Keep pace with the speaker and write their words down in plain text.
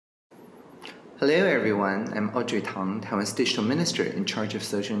Hello everyone, I'm Audrey Tang, Taiwan's Digital Minister in charge of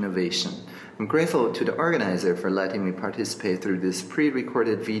social innovation. I'm grateful to the organizer for letting me participate through this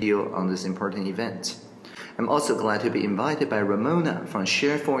pre-recorded video on this important event. I'm also glad to be invited by Ramona from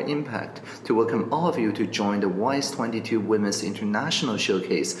Share for Impact to welcome all of you to join the WiSE24 Women's International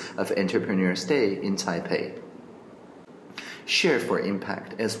Showcase of Entrepreneurs Day in Taipei. Share for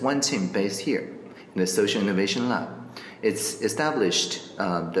Impact is one team based here in the Social Innovation Lab. It's established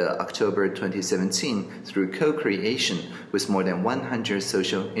the October 2017 through co-creation with more than 100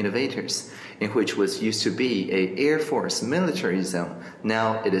 social innovators, in which was used to be an Air Force military zone.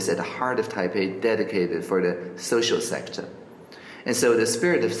 Now it is at the heart of Taipei, dedicated for the social sector. And so the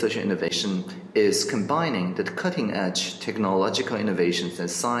spirit of social innovation is combining the cutting-edge technological innovations and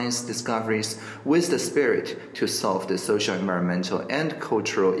science discoveries with the spirit to solve the social, environmental, and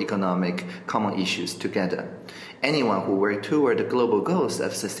cultural, economic common issues together. Anyone who works toward the global goals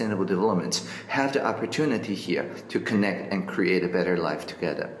of sustainable development have the opportunity here to connect and create a better life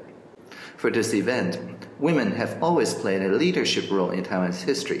together. For this event, women have always played a leadership role in Taiwan's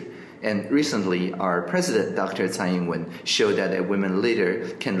history. And recently, our president, Dr. Tsai Ing-wen, showed that a women leader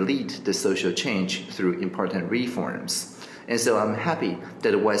can lead the social change through important reforms. And so I'm happy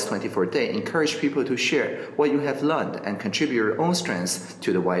that the WiSE24 Day encouraged people to share what you have learned and contribute your own strengths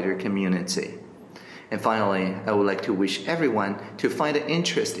to the wider community. And finally, I would like to wish everyone to find an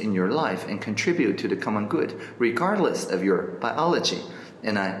interest in your life and contribute to the common good, regardless of your biology.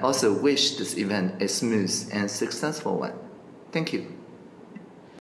 And I also wish this event a smooth and successful one. Thank you.